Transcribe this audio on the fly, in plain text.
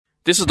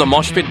This is the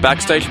Mosh Pit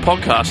Backstage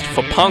podcast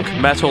for punk,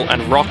 metal,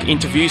 and rock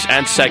interviews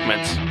and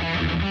segments.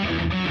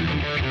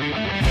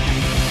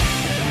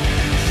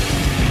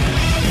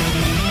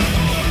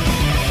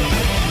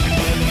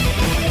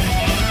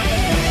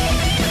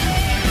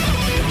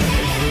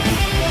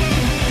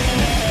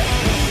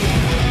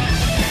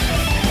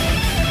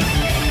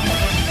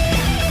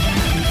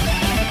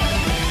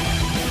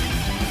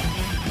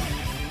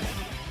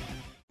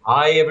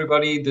 Hi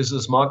everybody, this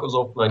is Marcus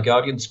of Blind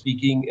Guardian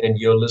speaking, and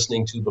you're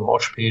listening to the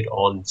Mosh Pit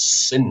on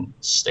Sin.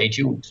 Stay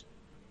tuned.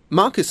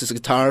 Marcus is a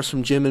guitarist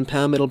from German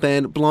power metal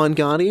band Blind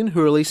Guardian, who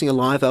are releasing a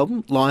live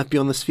album, Live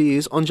Beyond the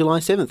Spheres, on July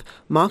 7th.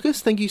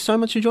 Marcus, thank you so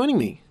much for joining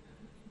me.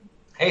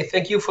 Hey,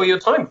 thank you for your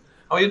time.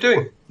 How are you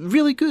doing?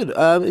 Really good,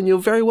 and you're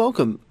very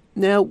welcome.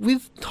 Now,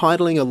 with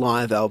titling a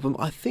live album,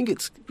 I think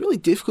it's really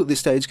difficult at this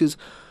stage because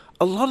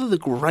a lot of the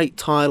great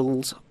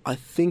titles, I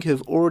think,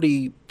 have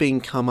already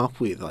been come up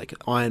with, like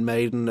Iron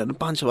Maiden and a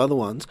bunch of other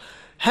ones.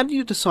 How do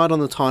you decide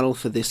on the title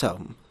for this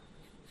album?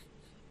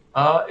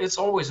 It's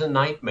always a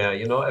nightmare,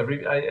 you know.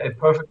 I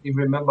perfectly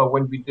remember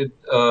when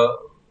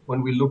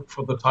we looked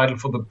for the title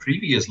for the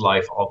previous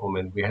live album,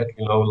 and we had,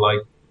 like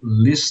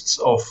lists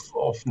of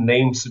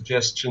name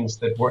suggestions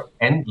that were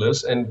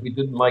endless, and we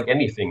didn't like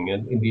anything.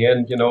 And in the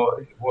end, it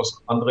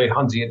was Andre,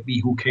 Hansi, and me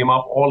who came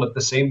up all at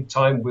the same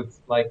time with,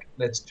 like,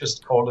 let's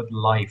just call it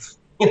Life,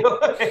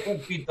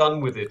 and be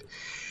done with it.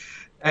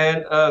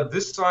 And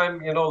this time,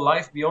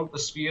 Life Beyond the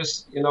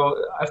Spheres,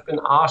 I've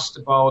been asked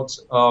about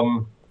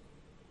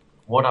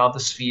what are the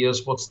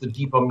spheres, what's the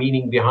deeper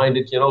meaning behind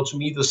it. To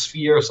me, the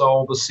spheres are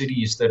all the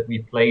cities that we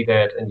played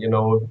at, and,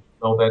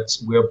 now that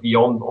we're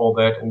beyond all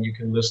that, and you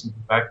can listen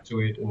back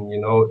to it, and,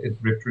 it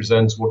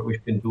represents what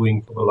we've been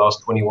doing for the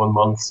last 21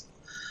 months.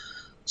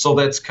 So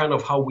that's kind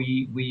of how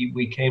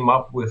we came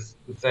up with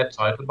that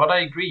title. But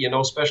I agree,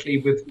 especially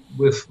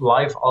with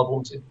live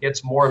albums, it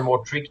gets more and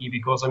more tricky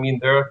because,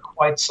 there are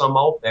quite some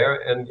out there,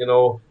 and,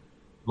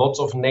 lots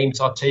of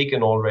names are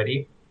taken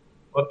already.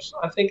 But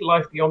I think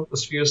Life Beyond the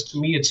Spheres, to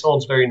me, it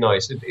sounds very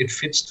nice. It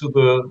fits to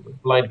the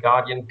Blind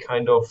Guardian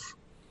kind of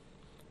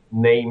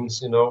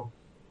names,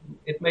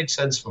 It made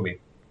sense for me.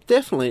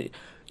 Definitely.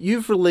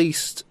 You've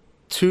released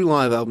 2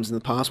 live albums in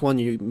the past, one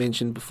you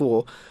mentioned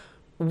before.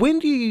 When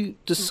do you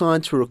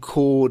decide to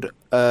record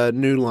a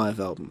new live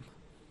album?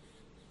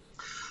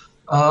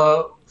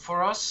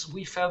 For us,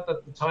 we felt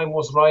that the time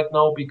was right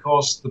now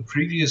because the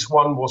previous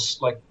one was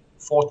like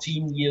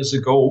 14 years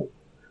ago.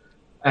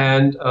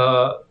 And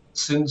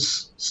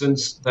since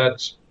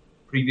that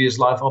previous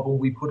live album,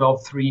 we put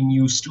out 3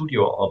 new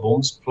studio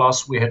albums,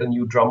 plus we had a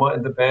new drummer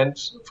in the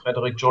band.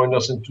 Frederick joined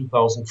us in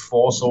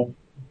 2004, so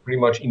pretty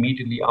much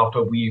immediately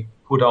after we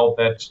put out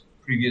that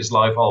previous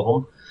live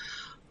album.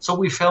 So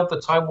we felt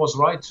the time was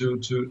right to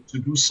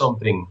do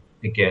something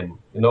again.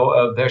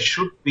 There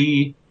should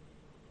be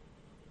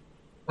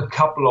a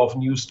couple of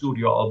new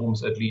studio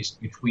albums at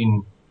least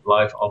between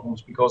live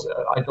albums, because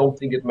I don't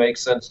think it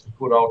makes sense to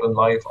put out a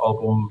live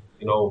album,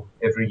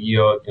 every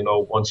year,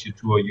 once you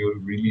tour, you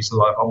release a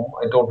live album.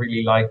 I don't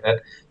really like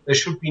that. There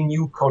should be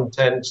new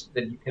content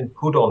that you can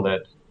put on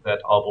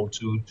that album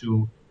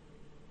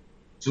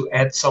to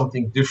add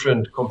something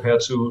different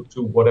compared to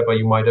whatever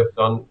you might have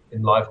done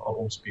in live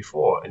albums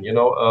before. And,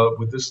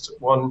 with this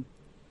one,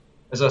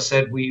 as I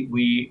said,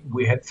 we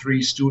had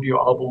 3 studio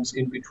albums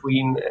in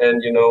between,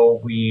 and,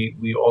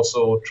 we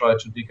also tried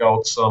to dig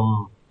out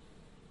some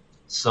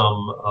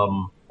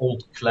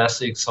old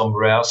classics, some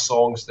rare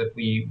songs that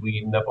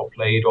we never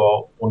played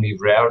or only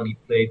rarely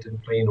played,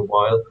 didn't play in a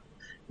while.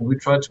 And we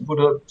tried to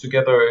put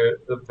together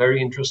a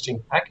very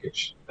interesting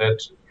package that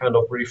kind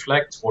of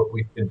reflects what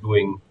we've been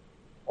doing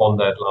on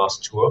that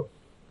last tour.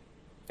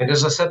 And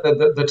as I said,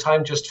 the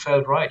time just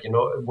felt right.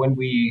 When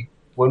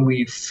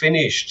we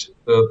finished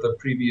the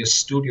previous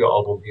studio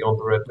album, Beyond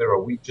the Red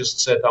Mirror, we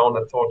just sat down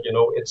and thought,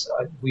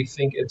 we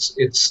think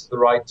it's the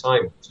right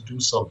time to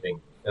do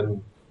something.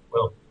 And,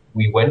 well,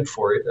 we went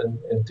for it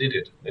and did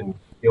it, and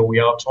here we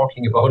are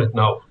talking about it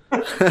now.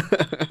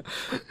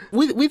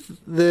 With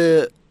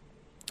the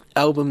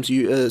albums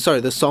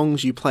the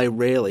songs you play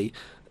rarely.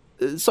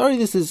 Sorry,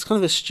 this is kind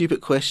of a stupid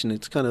question.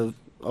 It's kind of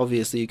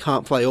obvious that you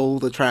can't play all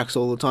the tracks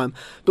all the time.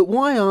 But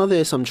why are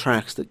there some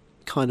tracks that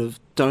kind of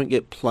don't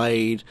get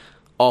played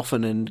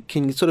often and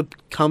can sort of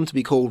come to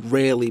be called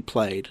rarely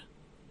played?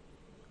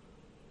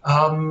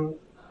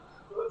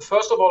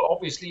 First of all,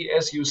 obviously,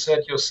 as you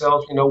said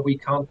yourself, we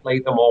can't play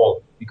them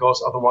all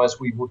because otherwise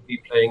we would be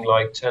playing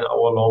like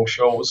 10-hour-long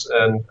shows,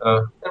 and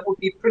that would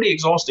be pretty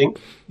exhausting.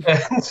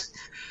 And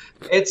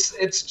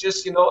it's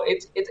just,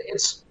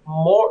 it's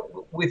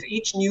more with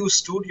each new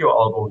studio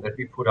album that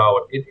we put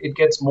out, it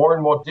gets more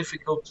and more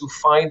difficult to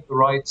find the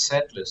right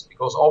set list,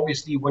 because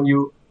obviously when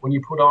you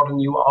put out a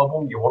new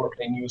album, you want to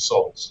play new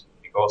songs,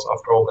 because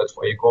after all, that's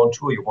why you go on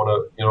tour. You want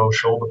to,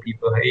 show the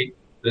people, hey,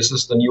 this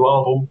is the new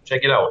album,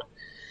 check it out.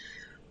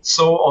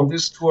 So on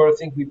this tour, I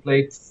think we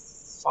played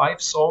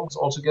 5 songs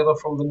altogether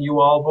from the new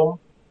album.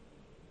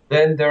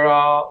 Then there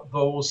are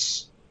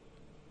those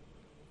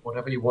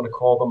whatever you want to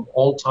call them,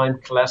 all-time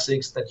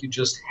classics that you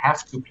just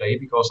have to play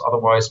because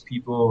otherwise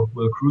people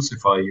will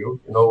crucify you.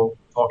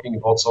 Talking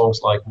about songs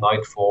like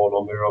Nightfall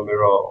or Mirror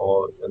Mirror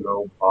or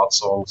Bart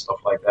song,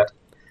 stuff like that.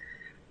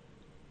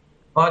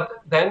 But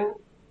then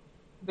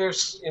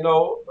there's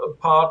a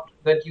part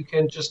that you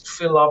can just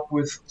fill up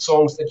with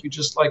songs that you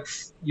just like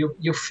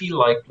you feel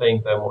like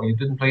playing them or you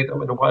didn't play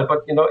them in a while.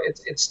 But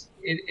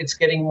it's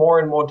getting more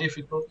and more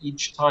difficult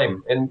each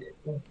time. And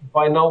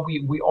by now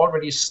we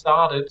already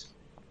started.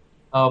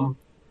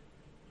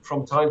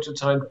 From time to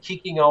time,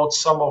 kicking out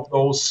some of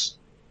those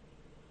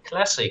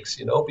classics,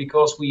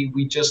 because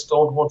we just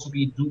don't want to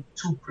be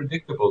too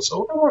predictable.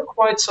 So there were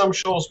quite some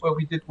shows where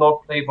we did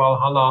not play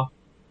Valhalla.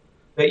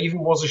 There even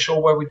was a show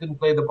where we didn't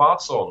play the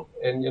Bart song.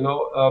 And,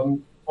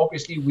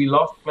 obviously we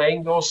love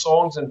playing those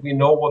songs and we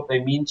know what they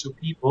mean to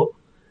people.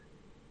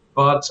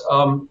 But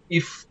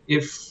if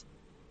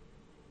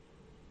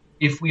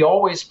we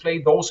always play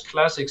those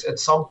classics, at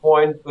some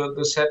point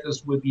the set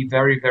list will be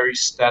very, very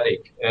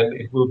static, and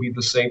it will be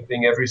the same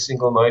thing every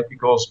single night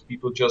because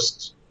people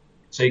just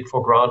take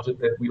for granted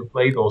that we'll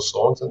play those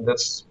songs, and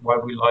that's why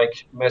we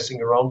like messing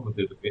around with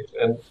it a bit.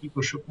 And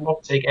people should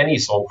not take any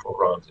song for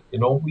granted.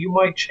 We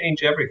might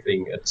change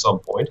everything at some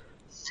point,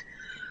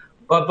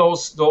 but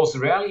those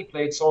rarely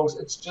played songs,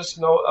 it's just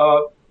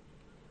a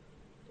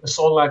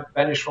song like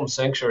 "Banished from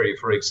Sanctuary,"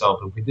 for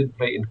example, we didn't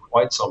play in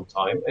quite some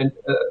time, and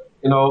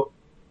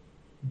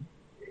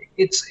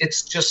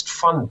it's just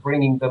fun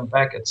bringing them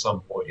back at some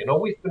point.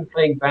 We've been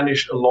playing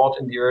Banished a lot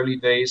in the early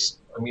days.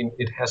 I mean,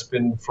 it has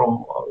been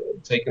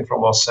taken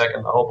from our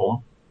second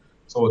album,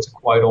 so it's a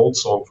quite old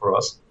song for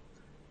us.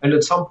 And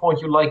at some point,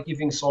 you like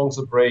giving songs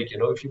a break.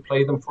 If you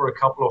play them for a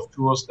couple of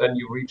tours, then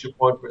you reach a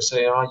point where you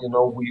say,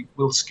 we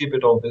will skip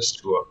it on this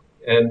tour.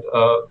 And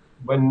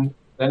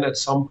then at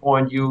some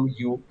point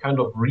you kind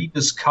of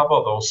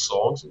rediscover those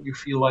songs and you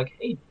feel like,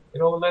 hey,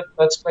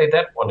 let's play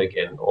that one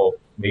again, or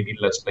maybe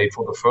let's play it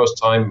for the first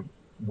time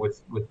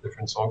with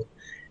different songs.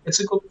 It's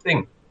a good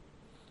thing.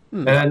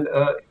 And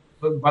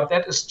but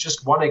that is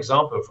just one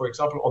example. For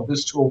example, on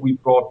this tour we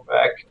brought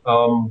back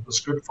the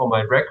script for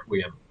My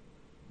Requiem,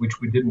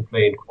 which we didn't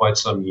play in quite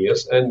some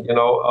years. And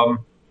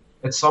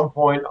at some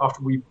point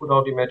after we put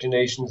out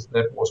Imaginations,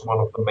 that was one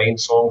of the main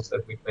songs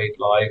that we played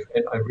live,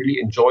 and I really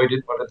enjoyed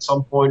it. But at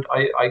some point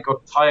I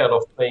got tired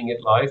of playing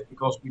it live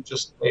because we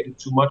just played it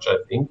too much, I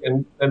think,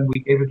 and then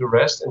we gave it a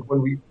rest. And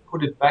when we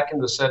put it back in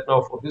the set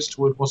now for this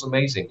tour, it was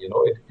amazing.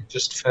 It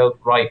just felt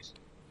right.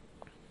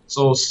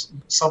 So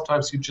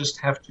sometimes you just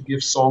have to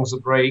give songs a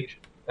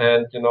break,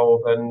 and then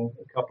a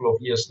couple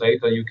of years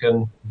later you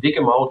can dig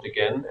them out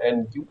again,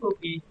 and you will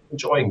be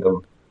enjoying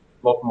them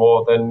a lot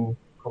more than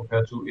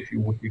compared to if you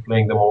would be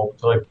playing them all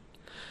the time.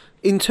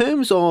 In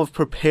terms of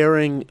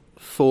preparing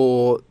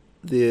for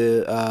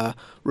the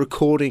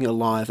recording a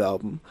live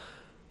album,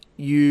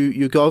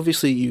 you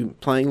obviously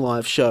playing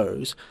live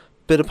shows,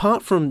 but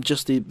apart from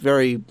just the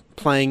very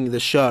playing the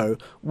show,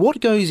 what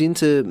goes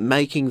into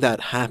making that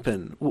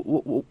happen?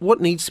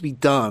 What needs to be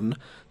done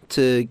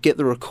to get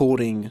the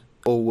recording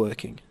all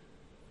working?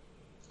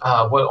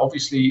 Well,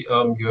 obviously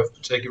you have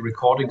to take a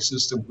recording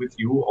system with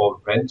you or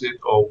rent it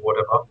or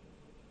whatever.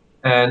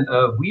 And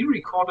we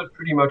recorded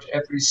pretty much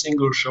every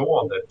single show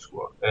on that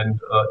tour. And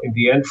in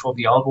the end, for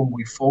the album,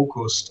 we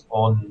focused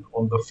on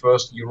the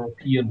first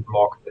European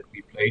block that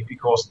we played,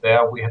 because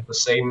there we had the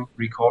same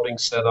recording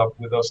setup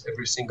with us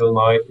every single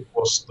night. It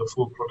was the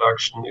full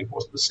production. It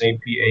was the same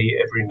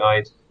PA every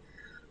night.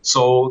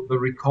 So the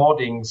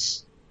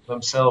recordings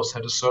themselves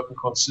had a certain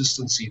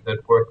consistency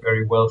that worked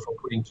very well for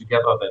putting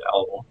together that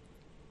album.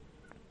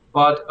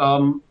 But,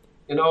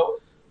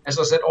 as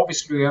I said,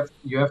 obviously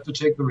you have to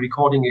take the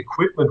recording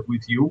equipment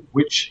with you,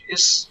 which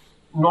is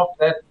not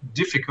that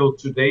difficult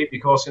today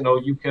because,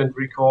 you can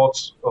record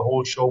a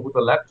whole show with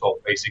a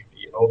laptop,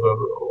 basically,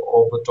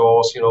 all the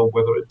DAWs,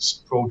 whether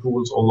it's Pro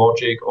Tools or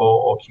Logic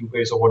or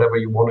Cubase or whatever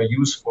you want to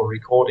use for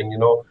recording,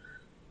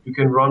 you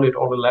can run it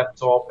on a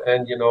laptop,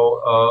 and,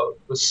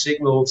 the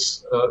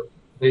signals,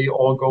 they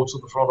all go to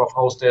the front of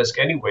house desk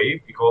anyway,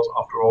 because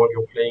after all,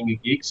 you're playing a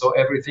gig. So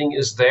everything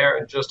is there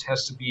and just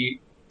has to be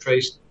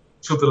traced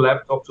to the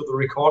laptop, to the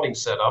recording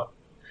setup.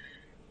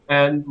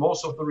 And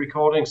most of the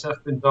recordings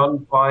have been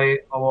done by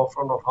our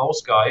front of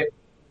house guy.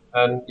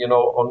 And,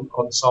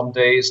 on some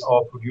days,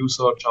 our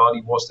producer,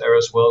 Charlie, was there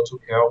as well,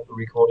 took care of the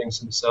recordings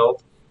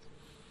himself.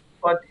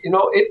 But,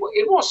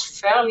 it was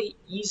fairly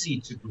easy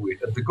to do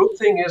it. And the good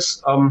thing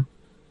is,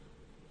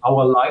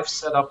 our live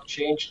setup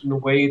changed in a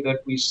way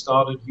that we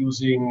started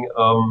using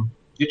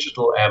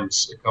digital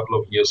amps a couple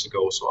of years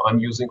ago. So I'm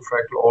using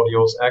Fractal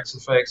Audio's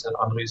Axe-Fx, and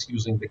Andre is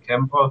using the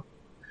Kemper.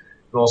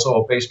 And also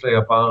our bass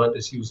player Barend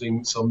is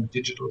using some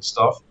digital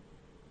stuff,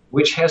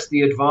 which has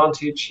the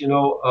advantage,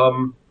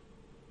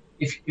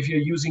 if you're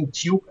using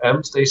tube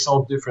amps, they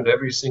sound different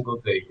every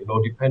single day,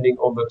 depending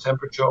on the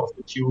temperature of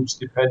the tubes,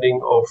 depending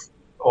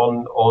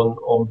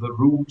on the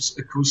room's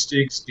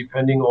acoustics,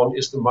 depending on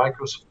is the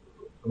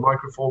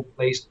microphone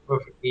placed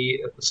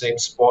perfectly at the same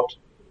spot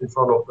in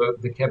front of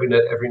the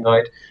cabinet every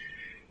night.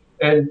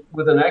 And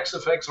with an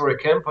XFX or a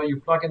Kemper, you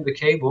plug in the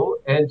cable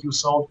and you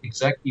sound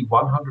exactly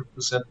 100%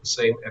 the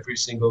same every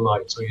single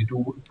night. So you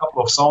do a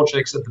couple of sound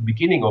checks at the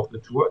beginning of the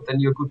tour,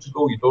 then you're good to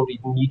go. You don't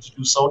even need to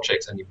do sound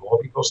checks anymore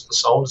because the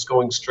sound is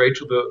going straight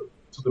to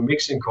the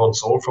mixing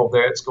console. From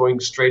there, it's going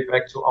straight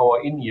back to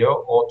our in-ear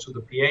or to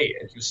the PA,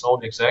 and you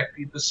sound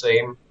exactly the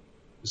same.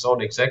 You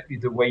sound exactly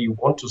the way you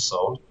want to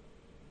sound.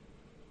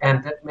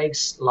 And that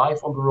makes life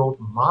on the road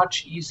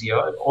much easier.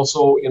 And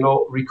also,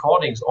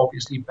 recordings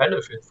obviously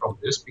benefit from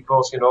this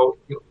because,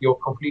 you're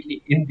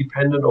completely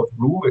independent of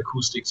room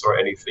acoustics or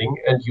anything.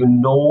 And you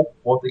know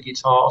what the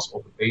guitars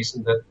or the bass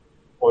in that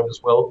point as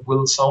well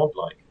will sound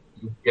like.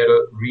 You get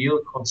a real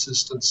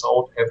consistent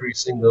sound every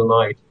single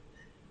night.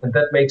 And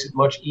that makes it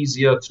much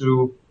easier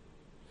to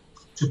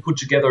put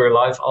together a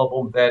live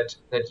album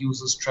that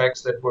uses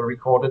tracks that were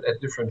recorded at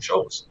different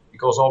shows.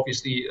 Because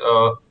obviously,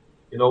 a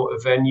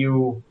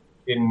venue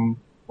in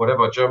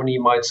whatever Germany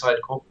might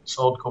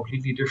sound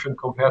completely different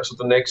compared to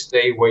the next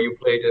day where you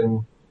played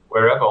in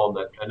wherever on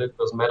that planet,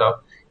 doesn't matter.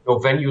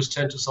 Venues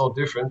tend to sound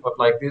different, but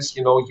like this,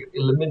 you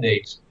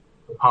eliminate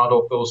a part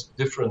of those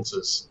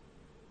differences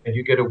and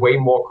you get a way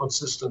more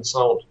consistent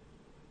sound.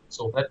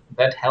 So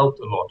that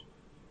helped a lot.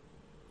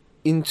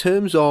 In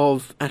terms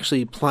of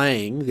actually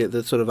playing,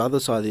 the sort of other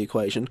side of the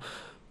equation,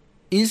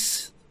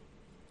 is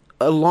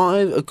a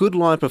good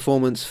live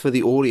performance for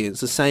the audience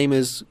the same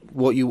as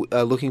what you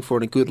are looking for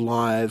in a good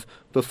live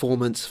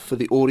performance for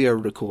the audio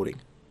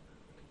recording?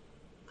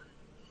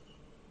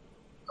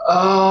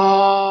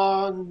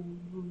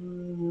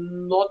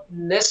 Not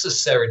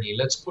necessarily.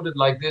 Let's put it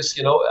like this.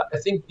 I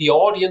think the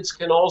audience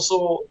can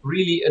also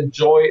really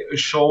enjoy a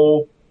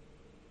show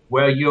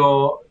where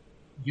you're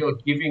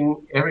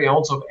giving every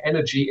ounce of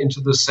energy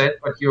into the set,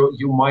 but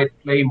you might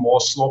play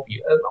more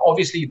sloppy. And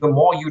obviously, the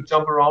more you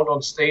jump around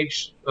on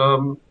stage,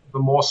 the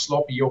more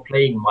sloppy your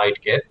playing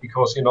might get,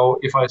 because,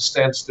 if I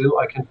stand still,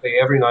 I can play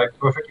every night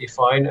perfectly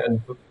fine.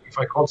 And if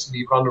I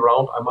constantly run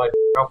around, I might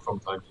up from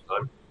time to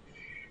time.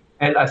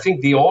 And I think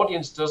the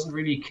audience doesn't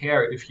really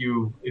care if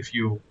you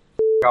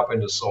up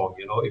in a song,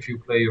 if you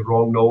play a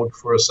wrong note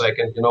for a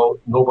second,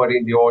 nobody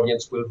in the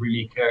audience will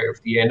really care if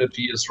the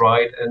energy is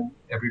right, and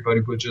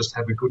everybody will just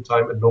have a good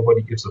time and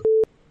nobody gives a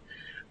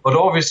But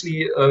obviously,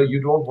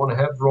 you don't want to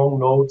have wrong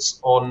notes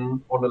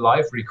on a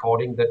live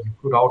recording that you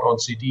put out on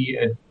CD.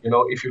 And,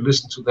 if you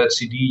listen to that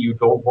CD, you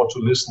don't want to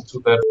listen to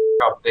that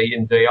up day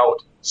in, day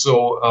out.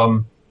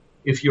 So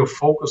if you're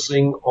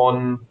focusing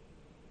on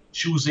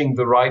choosing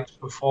the right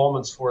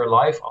performance for a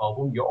live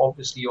album, you're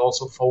obviously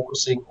also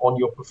focusing on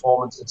your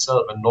performance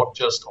itself and not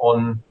just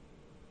on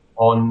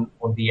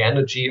the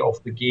energy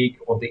of the gig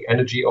or the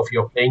energy of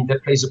your playing.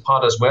 That plays a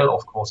part as well,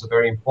 of course, a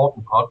very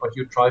important part, but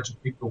you try to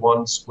pick the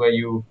ones where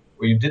you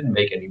didn't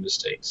make any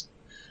mistakes.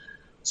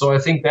 So I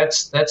think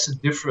that's a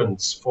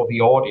difference for the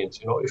audience.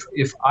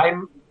 If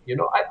I'm,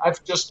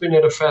 I've just been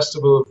at a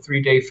festival,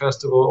 3-day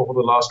festival over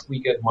the last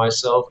weekend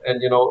myself,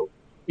 and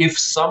if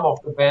some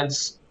of the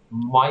bands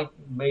might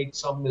made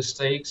some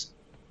mistakes,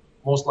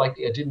 most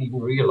likely I didn't even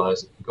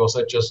realize it because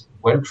I just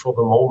went for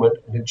the moment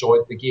and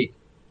enjoyed the gig.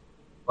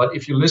 But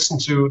if you listen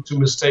to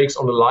mistakes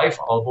on a live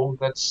album,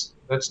 that's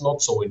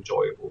not so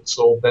enjoyable.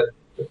 So that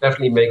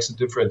definitely makes a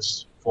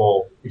difference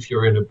for if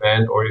you're in a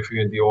band or if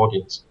you're in the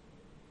audience.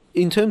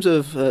 In terms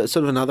of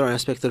sort of another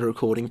aspect of the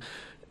recording,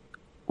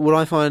 what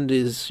I find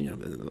is,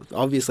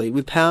 obviously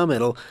with power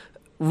metal,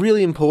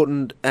 really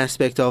important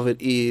aspect of it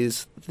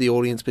is the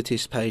audience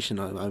participation.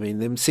 I mean,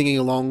 them singing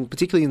along,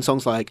 particularly in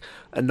songs like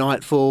A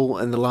Nightfall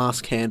and The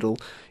Last Candle.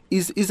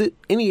 Is it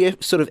any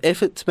sort of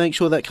effort to make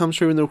sure that comes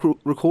through in the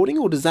recording,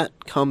 or does that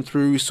come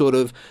through sort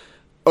of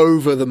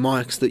over the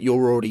mics that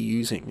you're already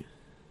using?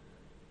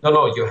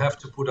 No, you have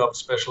to put up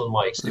special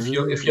mics.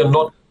 If you're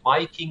not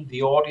miking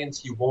the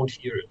audience, you won't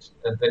hear it,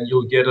 and then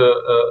you'll get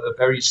a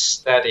very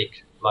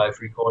static live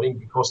recording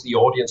because the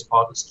audience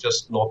part is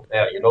just not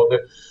there.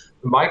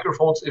 The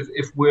microphones,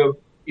 if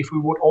we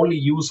would only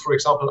use, for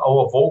example,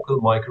 our vocal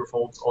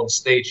microphones on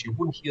stage, you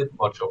wouldn't hear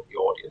much of the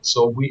audience.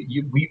 So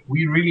we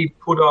really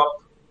put up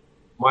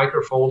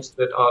microphones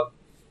that are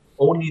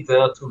only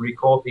there to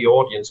record the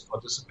audience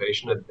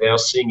participation and their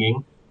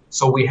singing.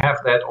 So we have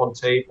that on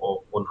tape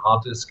or on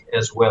hard disk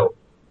as well.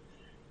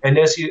 And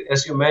as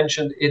you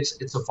mentioned,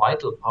 it's a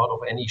vital part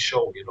of any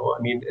show.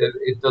 I mean,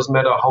 it doesn't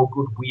matter how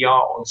good we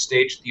are on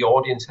stage. The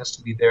audience has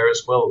to be there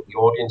as well. The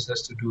audience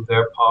has to do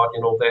their part.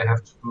 They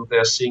have to do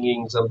their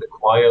singings and the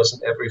choirs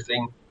and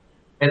everything.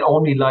 And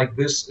only like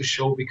this, a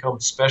show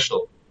becomes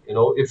special.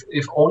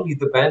 If only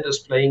the band is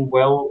playing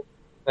well,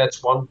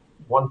 that's one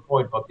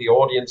point. But the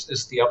audience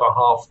is the other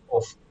half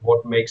of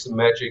what makes a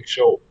magic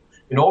show.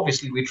 And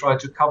obviously, we try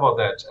to cover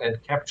that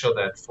and capture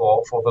that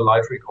for the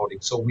live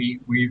recording. So we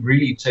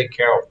really take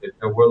care of it.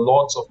 There were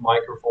lots of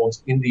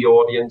microphones in the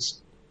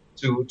audience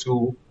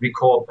to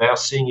record their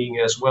singing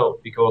as well,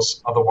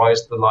 because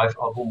otherwise the live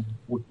album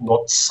would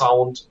not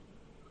sound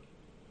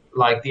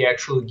like the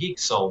actual gig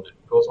sounded.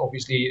 Because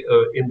obviously,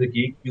 in the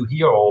gig, you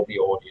hear all the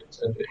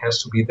audience, and it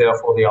has to be there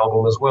for the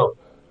album as well.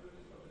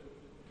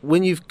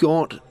 When you've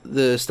got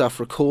the stuff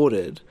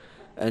recorded,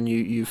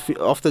 and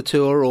off the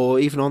tour or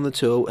even on the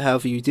tour,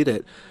 however you did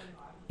it,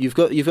 you've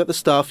got the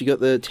stuff, you've got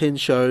the 10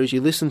 shows,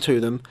 you listen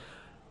to them.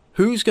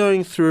 Who's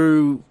going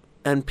through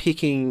and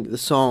picking the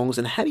songs,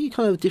 and how do you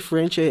kind of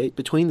differentiate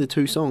between the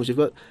two songs? You've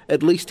got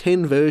at least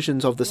 10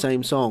 versions of the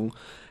same song.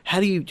 How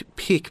do you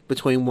pick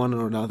between one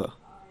or another?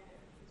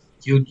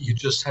 You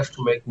just have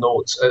to make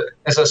notes.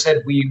 As I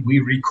said, we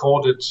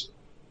recorded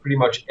pretty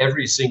much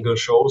every single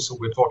show, so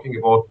we're talking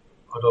about,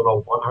 I don't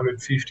know,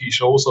 150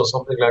 shows or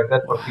something like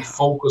that, but we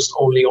focused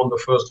only on the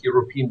first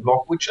European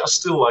block, which are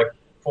still like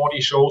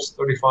 40 shows,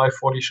 35,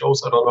 40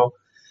 shows, I don't know.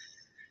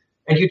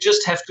 And you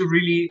just have to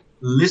really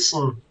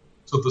listen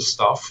to the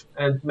stuff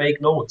and make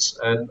notes.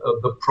 And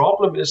the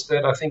problem is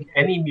that I think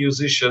any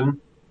musician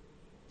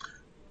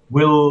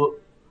will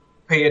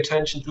pay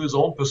attention to his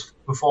own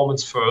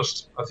performance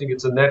first. I think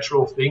it's a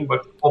natural thing,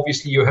 but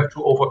obviously you have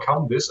to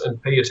overcome this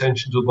and pay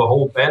attention to the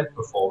whole band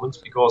performance,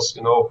 because,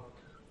 you know,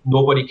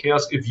 nobody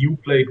cares if you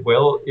played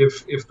well.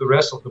 If the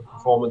rest of the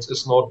performance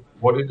is not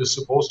what it is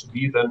supposed to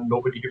be, then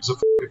nobody gives a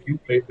if you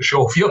played the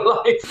show of your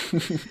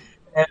life.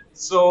 And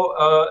so,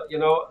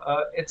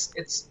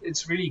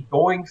 it's really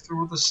going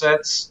through the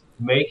sets,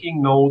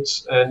 making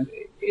notes, and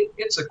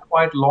it's a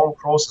quite long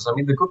process. I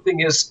mean, the good thing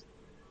is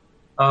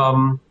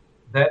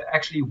that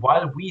actually,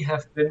 while we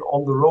have been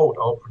on the road,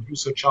 our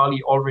producer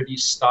Charlie already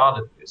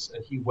started this,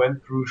 and he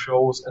went through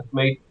shows and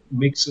made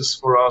mixes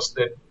for us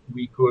that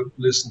we could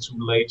listen to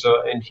later,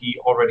 and he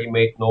already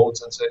made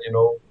notes and said, you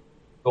know,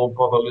 don't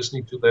bother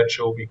listening to that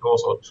show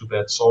or to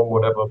that song,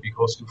 whatever,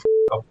 because you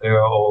f***ed up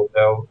there, or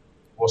there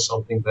was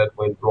something that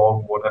went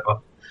wrong, whatever.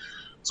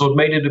 So it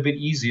made it a bit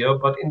easier,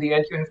 but in the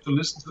end you have to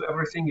listen to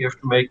everything, you have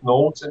to make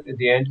notes, and in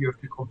the end you have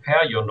to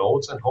compare your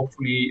notes and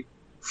hopefully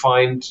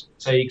find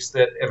takes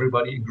that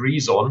everybody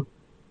agrees on,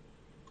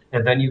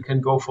 and then you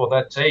can go for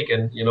that take.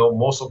 And, you know,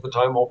 most of the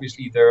time,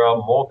 obviously, there are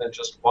more than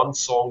just one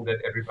song that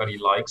everybody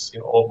likes, you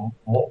know, or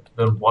more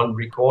than one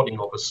recording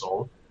of a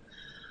song.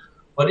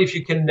 But if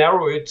you can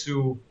narrow it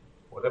to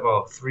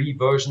whatever 3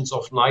 versions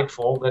of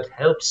Nightfall, that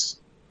helps.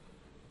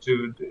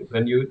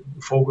 Then you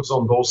focus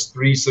on those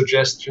 3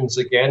 suggestions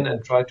again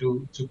and try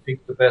to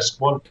pick the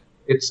best one.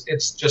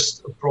 It's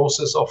just a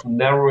process of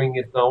narrowing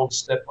it down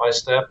step by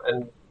step,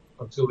 and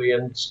until the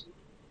end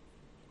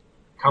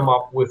come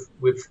up with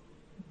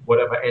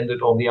whatever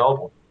ended on the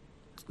album.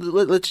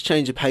 Let's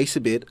change the pace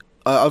a bit.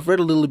 I've read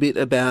a little bit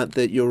about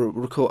that you're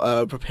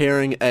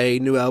preparing a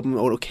new album,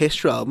 or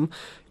orchestral album.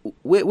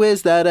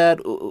 Where's that at?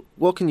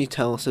 What can you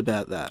tell us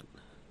about that?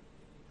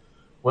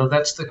 Well,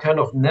 that's the kind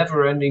of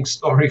never-ending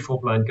story for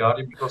Blind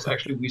Guardian, because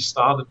actually we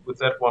started with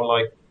that one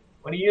like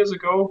 20 years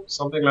ago,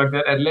 something like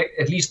that.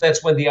 At least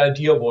that's when the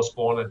idea was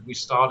born, and we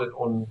started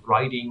on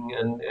writing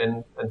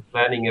and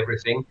planning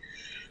everything.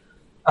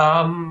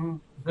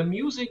 The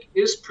music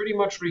is pretty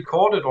much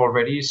recorded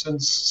already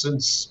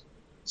since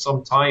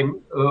some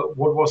time.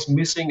 What was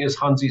missing is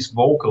Hansi's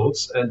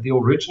vocals, and the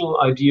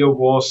original idea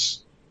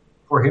was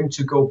for him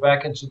to go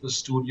back into the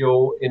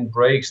studio in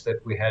breaks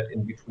that we had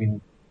in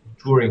between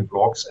touring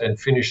blocks and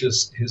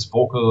finishes his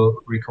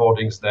vocal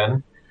recordings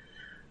then.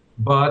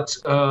 But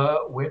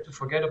we had to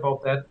forget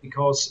about that,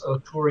 because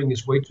touring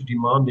is way too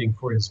demanding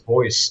for his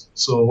voice.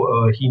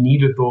 So he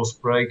needed those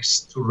breaks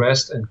to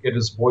rest and get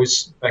his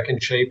voice back in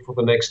shape for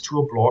the next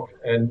tour block.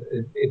 And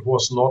it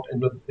was not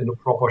in a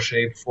proper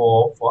shape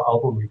for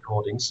album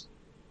recordings.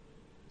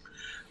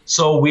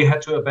 So we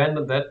had to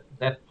abandon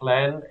that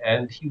plan,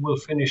 and he will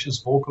finish his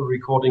vocal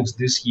recordings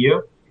this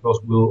year, because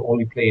we'll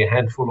only play a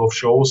handful of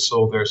shows,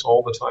 so there's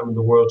all the time in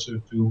the world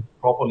to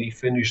properly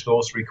finish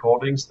those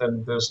recordings.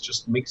 Then there's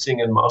just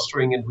mixing and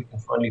mastering, and we can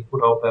finally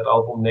put out that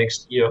album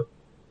next year,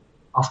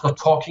 after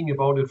talking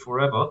about it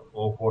forever,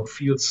 or what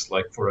feels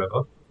like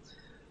forever.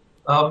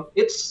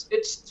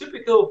 It's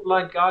typical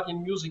Blind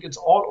Guardian music. It's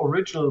all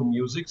original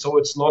music, so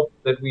it's not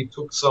that we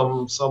took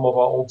some of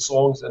our old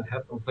songs and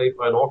had them played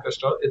by an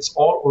orchestra. It's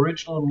all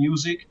original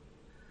music.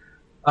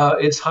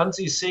 It's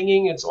Hansi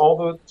singing. It's all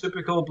the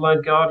typical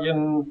Blind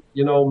Guardian,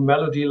 you know,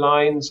 melody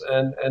lines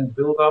and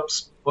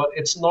build-ups. But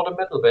it's not a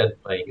metal band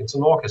playing. It's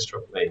an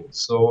orchestra playing.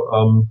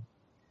 So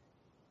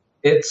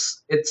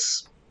it's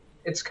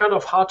kind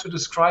of hard to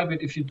describe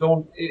it if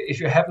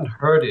you haven't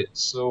heard it.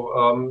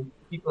 So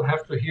people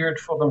have to hear it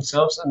for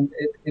themselves, and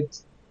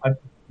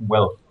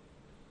well,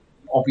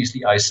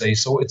 obviously I say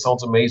so. It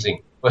sounds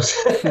amazing, but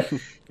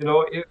you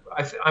know,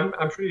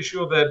 I'm pretty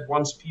sure that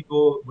once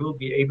people will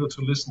be able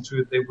to listen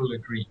to it, they will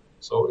agree.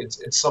 So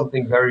it's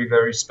something very,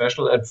 very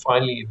special, and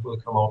finally it will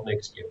come out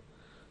next year.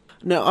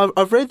 Now,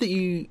 I've read that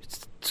you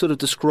sort of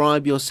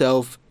describe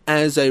yourself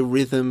as a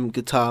rhythm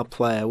guitar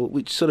player,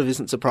 which sort of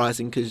isn't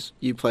surprising because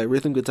you play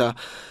rhythm guitar.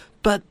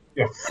 But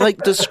yeah.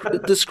 like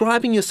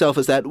describing yourself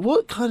as that,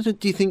 what kind of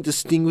do you think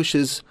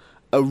distinguishes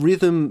a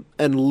rhythm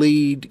and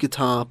lead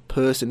guitar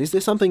person? Is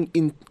there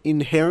something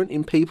inherent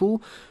in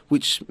people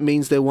which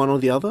means they're one or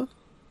the other?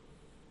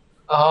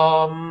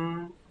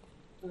 Not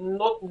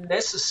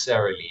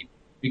necessarily.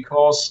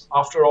 because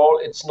after all,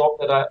 it's not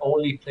that I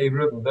only play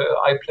rhythm.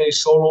 I play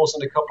solos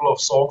in a couple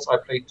of songs. I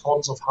play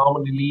tons of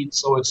harmony leads,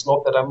 so it's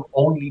not that I'm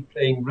only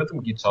playing rhythm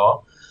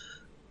guitar.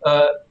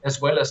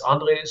 As well as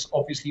Andre is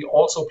obviously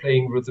also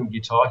playing rhythm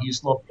guitar.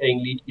 He's not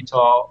playing lead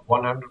guitar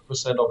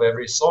 100% of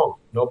every song,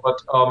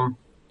 but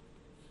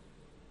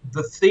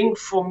the thing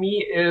for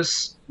me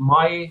is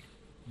my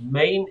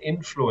main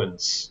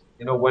influence.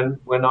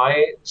 When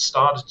I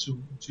started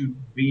to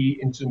be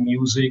into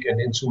music and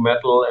into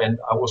metal, and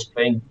I was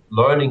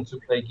learning to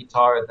play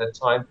guitar at that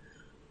time,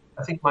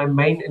 I think my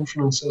main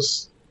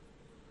influences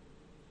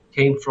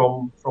came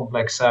from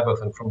Black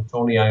Sabbath and from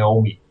Tony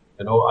Iommi.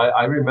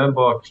 I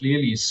remember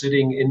clearly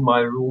sitting in my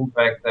room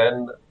back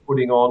then,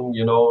 putting on,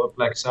 a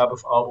Black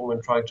Sabbath album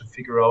and trying to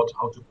figure out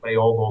how to play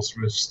all those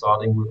riffs,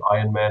 starting with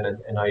Iron Man and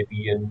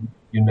NIB and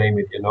you name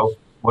it,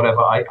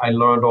 whatever. I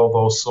learned all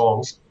those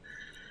songs.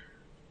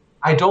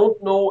 I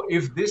don't know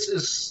if this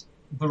is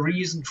the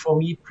reason for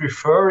me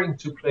preferring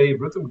to play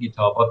rhythm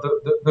guitar, but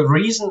the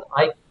reason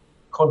I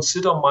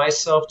consider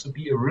myself to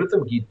be a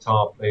rhythm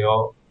guitar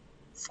player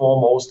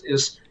foremost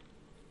is,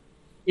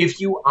 if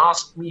you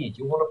ask me,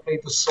 you want to play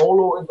the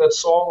solo in that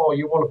song or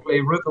you want to play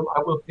rhythm,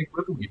 I will pick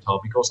rhythm guitar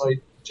because I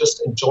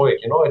just enjoy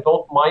it. I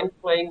don't mind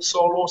playing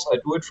solos. I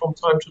do it from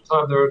time to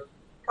time. There are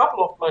a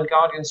couple of Blind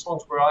Guardian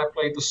songs where I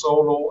play the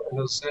solo, and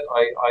as I said,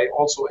 I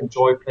also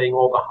enjoy playing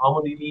all the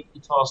harmony lead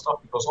guitar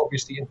stuff, because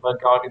obviously in Blind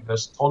Guardian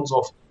there's tons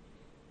of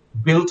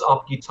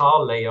built-up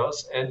guitar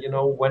layers, and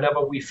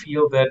whenever we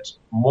feel that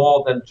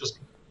more than just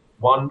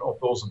one of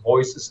those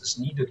voices is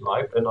needed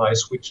live, then I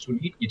switch to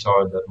lead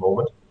guitar in that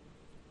moment.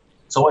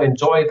 So I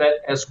enjoy that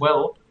as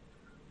well.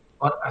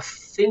 But I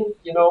think,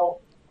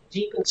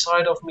 deep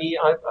inside of me,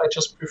 I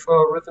just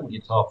prefer rhythm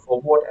guitar for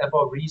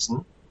whatever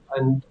reason.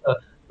 And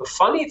the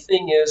funny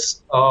thing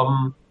is,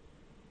 a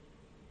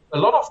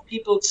lot of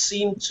people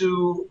seem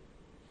to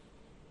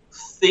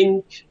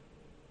think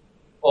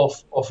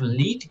of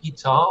lead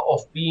guitar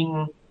of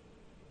being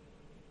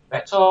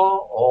better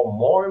or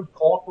more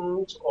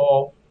important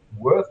or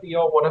worthy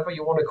or whatever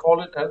you want to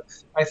call it. And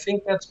I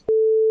think that's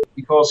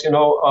because,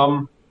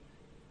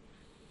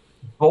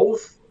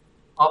 both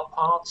are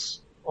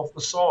parts of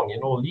the song.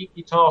 Lead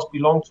guitars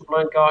belong to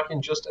Blind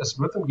Guardian just as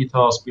rhythm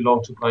guitars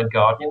belong to Blind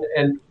Guardian.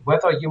 And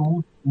whether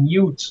you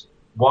mute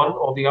one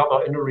or the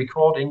other in a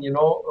recording,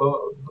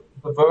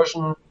 the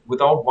version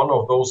without one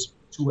of those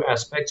two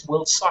aspects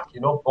will suck.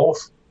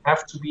 Both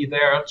have to be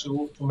there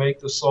to make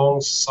the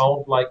songs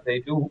sound like they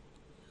do.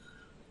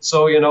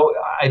 So,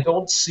 I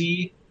don't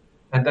see,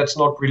 and that's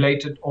not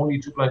related only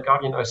to Blind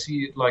Guardian, I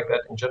see it like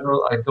that in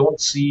general. I don't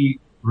see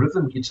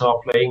rhythm guitar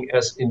playing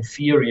as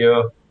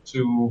inferior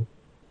to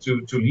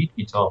lead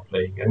guitar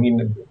playing. I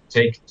mean,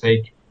 take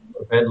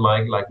a band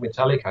like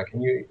Metallica.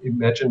 Can you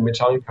imagine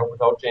Metallica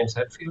without James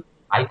Hetfield?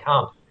 I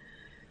can't.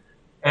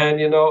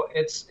 And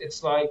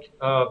it's like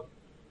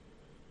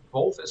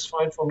both is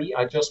fine for me.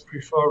 I just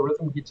prefer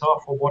rhythm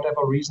guitar for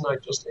whatever reason. I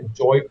just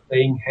enjoy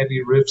playing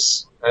heavy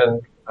riffs,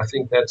 and I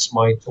think that's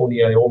my Tony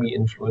Iommi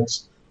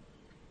influence.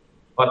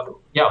 But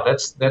yeah,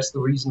 that's the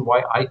reason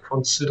why I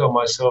consider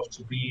myself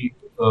to be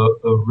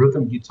a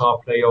rhythm guitar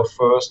player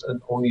first,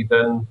 and only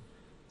then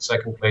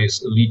second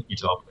place a lead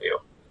guitar player,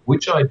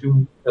 which I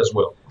do as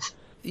well.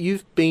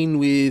 You've been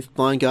with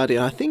Blind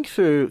Guardian, I think,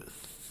 for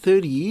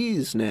 30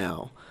 years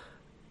now.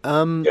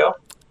 Yeah.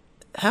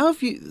 How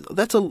have you?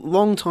 That's a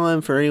long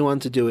time for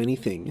anyone to do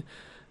anything.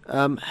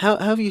 How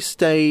have you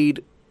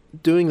stayed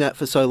doing that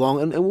for so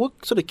long, and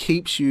what sort of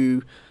keeps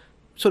you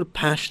sort of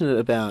passionate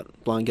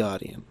about Blind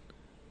Guardian?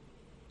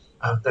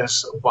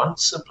 There's one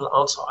simple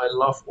answer. I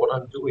love what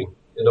I'm doing.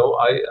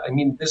 I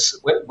mean,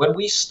 when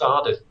we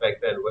started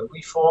back then, when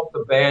we formed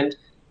the band,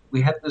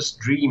 we had this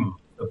dream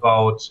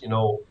about,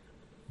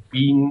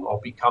 being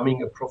or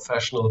becoming a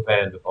professional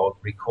band, about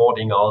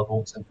recording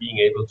albums and being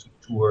able to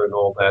tour and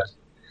all that.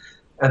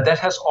 And that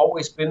has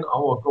always been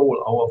our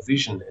goal, our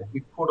vision. And we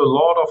put a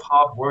lot of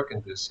hard work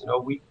in this.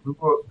 We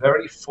were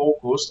very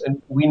focused,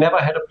 and we never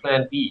had a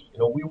plan B.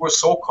 We were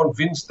so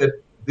convinced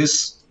that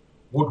this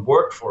would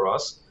work for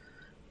us.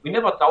 We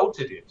never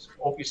doubted it.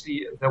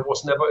 Obviously, there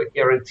was never a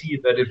guarantee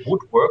that it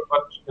would work,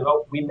 but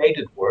we made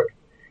it work,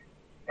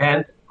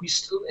 and we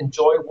still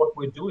enjoy what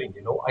we're doing.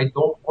 I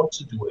don't want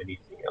to do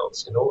anything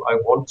else. I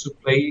want to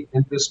play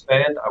in this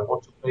band. I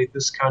want to play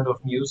this kind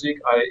of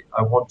music.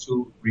 I want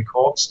to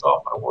record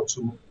stuff. I want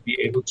to be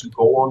able to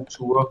go on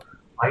tour.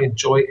 I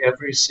enjoy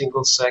every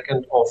single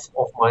second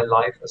of my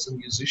life as a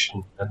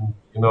musician, and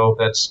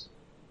that's.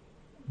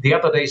 The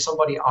other day,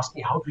 somebody asked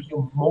me, how do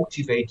you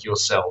motivate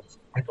yourself?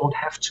 I don't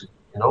have to.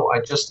 I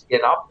just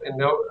get up and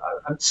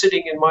I'm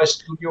sitting in my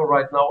studio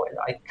right now, and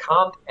I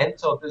can't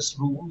enter this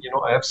room.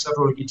 I have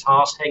several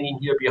guitars hanging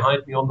here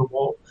behind me on the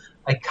wall.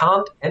 I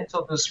can't enter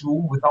this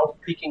room without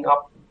picking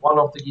up one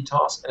of the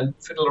guitars and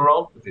fiddle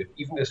around with it,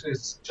 even if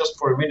it's just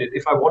for a minute.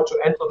 If I want to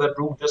enter that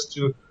room just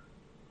to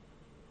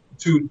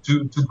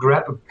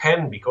grab a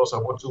pen because I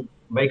want to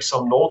make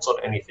some notes on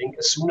anything,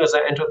 as soon as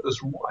I enter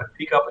this room, I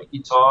pick up a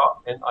guitar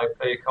and I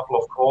play a couple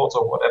of chords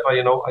or whatever.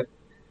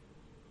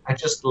 I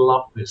just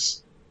love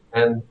this.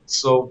 And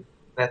so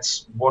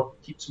that's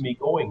what keeps me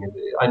going. And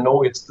I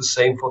know it's the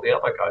same for the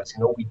other guys.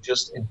 We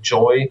just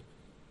enjoy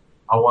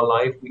our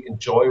life. We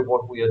enjoy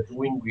what we are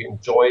doing. We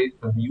enjoy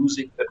the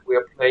music that we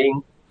are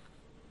playing.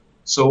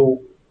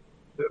 So,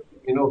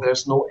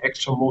 there's no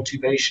extra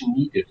motivation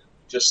needed.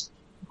 Just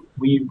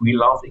we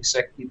love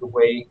exactly the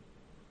way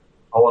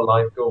our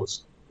life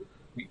goes.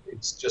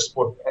 It's just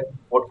what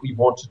we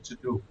wanted to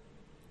do.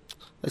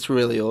 That's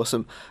really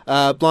awesome.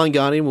 Blind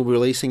Guardian will be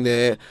releasing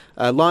their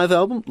live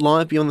album,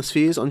 Live Beyond the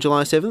Spheres, on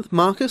July 7th.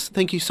 Marcus,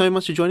 thank you so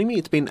much for joining me.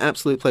 It's been an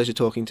absolute pleasure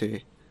talking to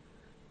you.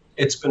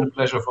 It's been a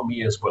pleasure for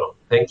me as well.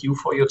 Thank you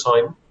for your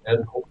time,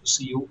 and hope to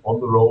see you on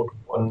the road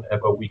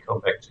whenever we come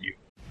back to you.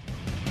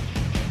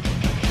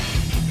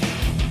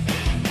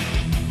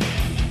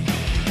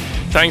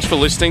 Thanks for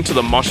listening to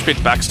the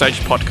Moshpit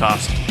Backstage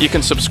podcast. You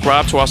can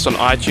subscribe to us on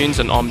iTunes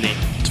and Omni.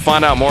 To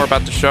find out more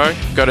about the show,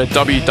 go to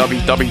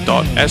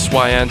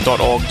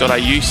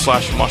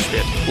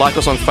www.syn.org.au/moshpit. Like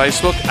us on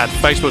Facebook at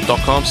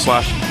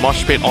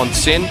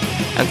facebook.com/moshpitonsin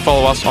and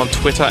follow us on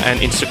Twitter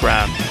and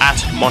Instagram at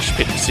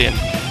moshpitsin.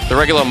 The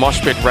regular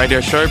Moshpit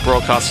radio show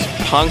broadcasts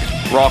punk,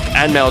 rock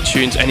and metal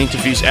tunes and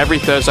interviews every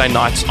Thursday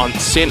nights on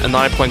SYN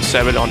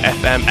 9.7 on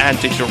FM and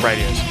digital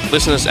radios.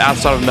 Listeners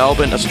outside of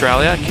Melbourne,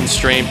 Australia can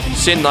stream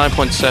SYN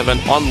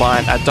 9.7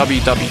 online at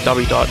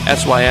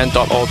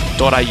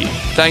www.syn.org.au.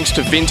 Thanks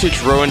to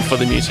Vintage Ruin for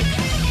the music.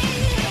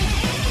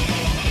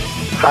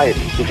 Hi,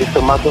 this is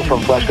Tommaso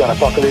from Flashgun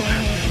Apocalypse.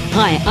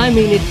 Hi, I'm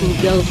Enid from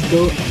Girls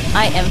School.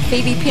 I am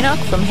Phoebe Pinnock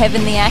from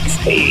Heaven the Axe.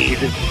 Hey,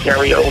 this is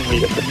Gary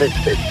Oldmead of the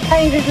Misfits.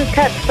 Hey, this is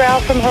Kat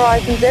Sproul from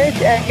Horizon's Edge,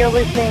 and you're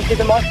listening to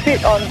The Mosh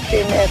Pit on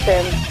SYN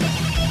FM.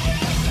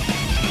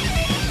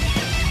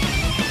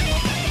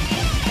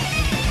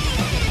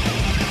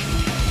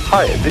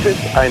 Hi, this is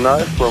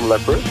Einar from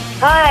Leopard.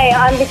 Hi,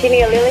 I'm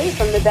Virginia Lilly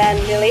from the band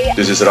Lily.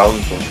 This is Raul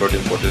from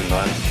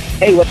 1349.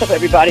 Hey, what's up,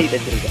 everybody?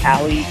 This is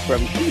Ali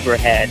from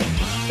Zebrahead.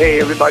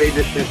 Hey, everybody,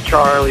 this is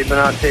Charlie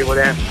Benante with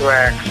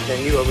Anthrax,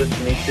 and you are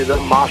listening to The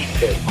Mosh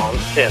Pit on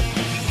SYN.